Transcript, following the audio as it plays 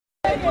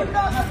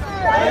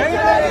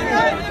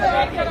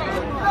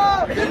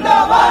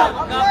जिंदाबाद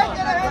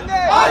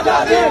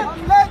आजादी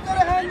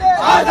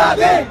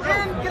आजादी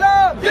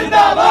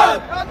जिंदाबाद।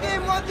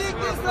 मोदी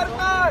की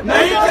सरकार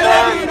नहीं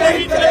चलेगी,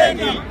 नहीं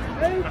चलेगी।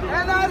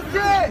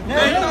 एनआरसी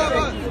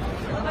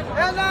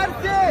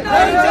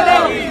नहीं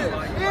चलेगी।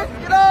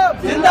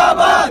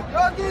 जिंदाबाद।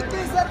 मोदी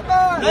की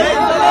सरकार नहीं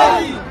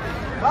चलेगी।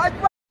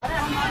 भाजपा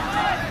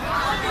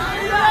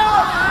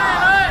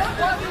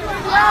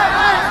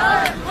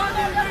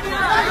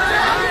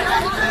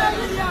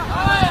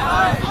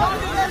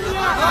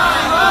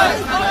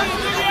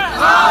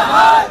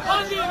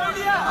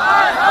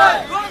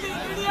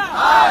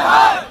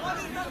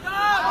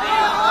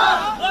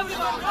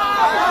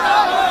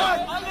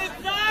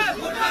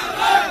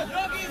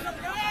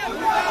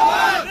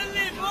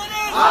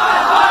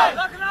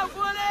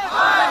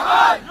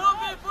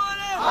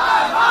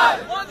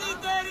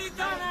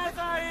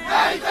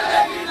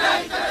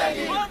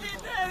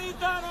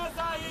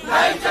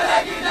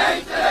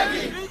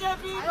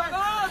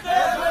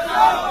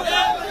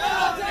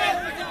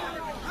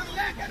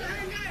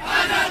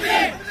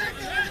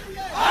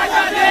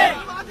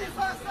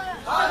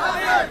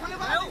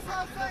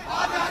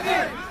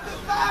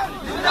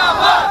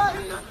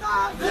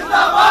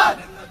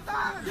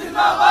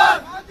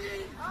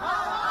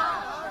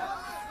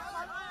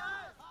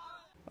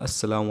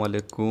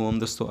अस्सलामुअलैकुम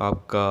दोस्तों,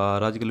 आपका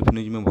राज के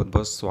न्यूज़ में बहुत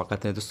बहुत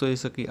स्वागत है। दोस्तों,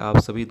 जैसा कि आप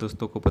सभी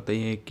दोस्तों को पता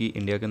ही है कि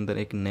इंडिया के अंदर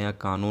एक नया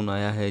कानून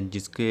आया है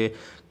जिसके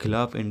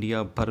खिलाफ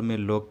इंडिया भर में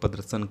लोग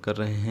प्रदर्शन कर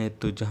रहे हैं।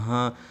 तो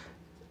जहां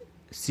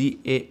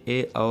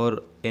CAA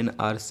और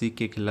NRC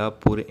के खिलाफ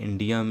पूरे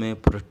इंडिया में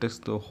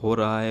प्रोटेस्ट तो हो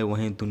रहा है,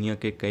 वहीं दुनिया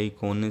के कई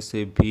कोने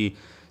से भी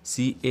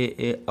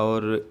CAA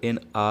और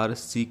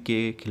NRC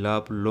के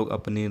खिलाफ लोग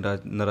अपनी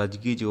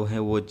नाराज़गी जो है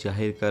वो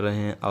जाहिर कर रहे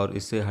हैं और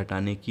इसे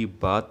हटाने की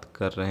बात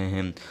कर रहे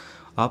हैं।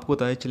 आपको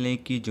बताया चलें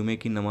कि जुमे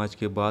की नमाज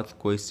के बाद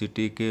कोई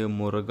सिटी के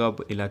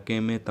मुरगब इलाके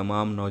में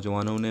तमाम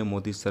नौजवानों ने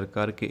मोदी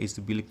सरकार के इस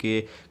बिल के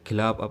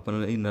खिलाफ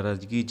अपनी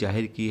नाराज़गी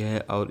जाहिर की है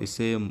और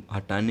इसे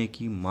हटाने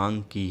की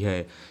मांग की है।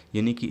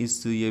 यानी कि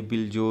ये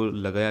बिल जो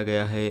लगाया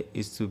गया है,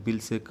 इस बिल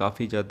से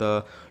काफ़ी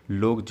ज़्यादा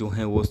लोग जो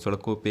हैं वो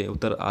सड़कों पे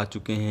उतर आ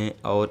चुके हैं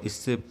और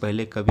इससे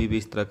पहले कभी भी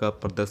इस तरह का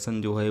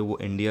प्रदर्शन जो है वो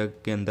इंडिया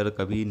के अंदर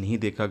कभी नहीं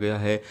देखा गया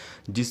है।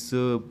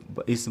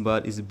 इस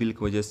बार इस बिल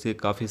की वजह से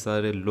काफ़ी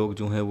सारे लोग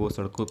जो हैं वो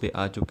सड़कों पे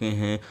आ चुके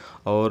हैं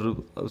और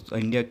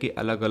इंडिया के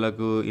अलग अलग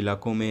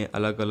इलाकों में,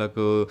 अलग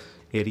अलग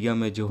एरिया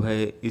में जो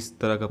है इस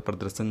तरह का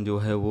प्रदर्शन जो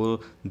है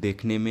वो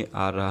देखने में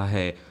आ रहा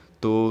है।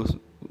 तो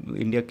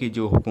इंडिया की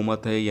जो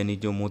हुकूमत है, यानी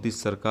जो मोदी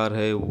सरकार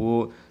है,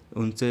 वो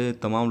उनसे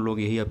तमाम लोग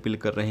यही अपील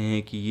कर रहे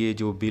हैं कि ये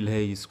जो बिल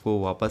है इसको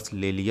वापस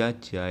ले लिया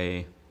जाए।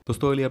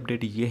 दोस्तों, अगली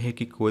अपडेट ये है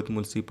कि कुवैत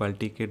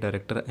म्यूनसिपालिटी के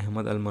डायरेक्टर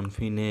अहमद अल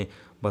मनफी ने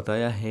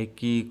बताया है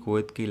कि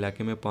कुवैत के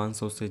इलाके में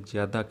 500 से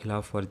ज़्यादा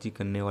खिलाफ वर्जी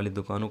करने वाली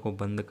दुकानों को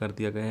बंद कर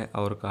दिया गया है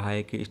और कहा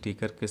है कि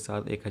स्टिकर के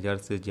साथ 1000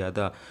 से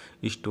ज़्यादा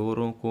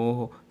स्टोरों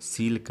को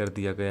सील कर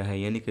दिया गया है।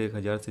 यानी कि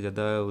 1000 से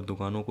ज़्यादा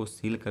दुकानों को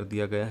सील कर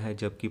दिया गया है,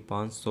 जबकि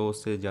 500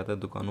 से ज़्यादा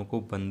दुकानों को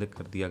बंद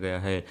कर दिया गया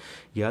है।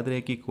 याद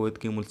रहे कि कुवैत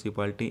की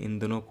म्यूनसिपालिटी इन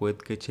दिनों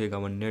कुवैत के 6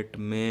 गवर्नरेट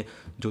में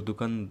जो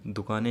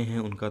दुकानें हैं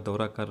उनका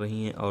दौरा कर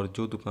रही हैं और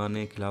जो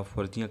दुकानें खिलाफ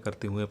वर्जियाँ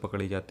करते हुए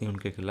पकड़ी जाती हैं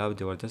उनके खिलाफ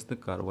ज़बरदस्त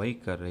कार्रवाई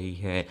कर रही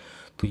है।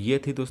 तो ये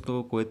थी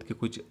दोस्तों कुवैत की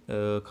कुछ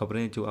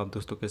खबरें जो आप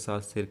दोस्तों के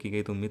साथ शेयर की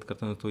गई। तो उम्मीद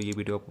करता हूँ दोस्तों ये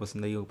वीडियो आपको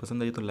पसंद आई होगी।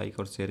 पसंद आई तो लाइक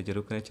और शेयर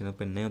जरूर करें। चैनल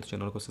पर नए हो तो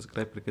चैनल को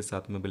सब्सक्राइब करके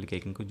साथ में बेल के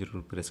आइकन को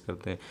जरूर प्रेस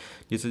करते हैं,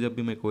 जिससे जब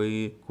भी मैं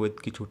कोई कुवैत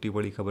की छोटी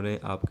बड़ी खबरें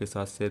आपके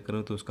साथ शेयर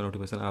करूँ तो उसका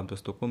नोटिफिकेशन आप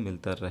दोस्तों को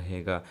मिलता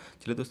रहेगा।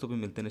 चलिए दोस्तों, भी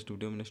मिलते हैं नेक्स्ट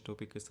वीडियो में नेक्स्ट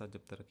टॉपिक के साथ। जब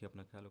तक रखिए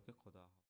अपना ख्याल, रखिए, खुदा।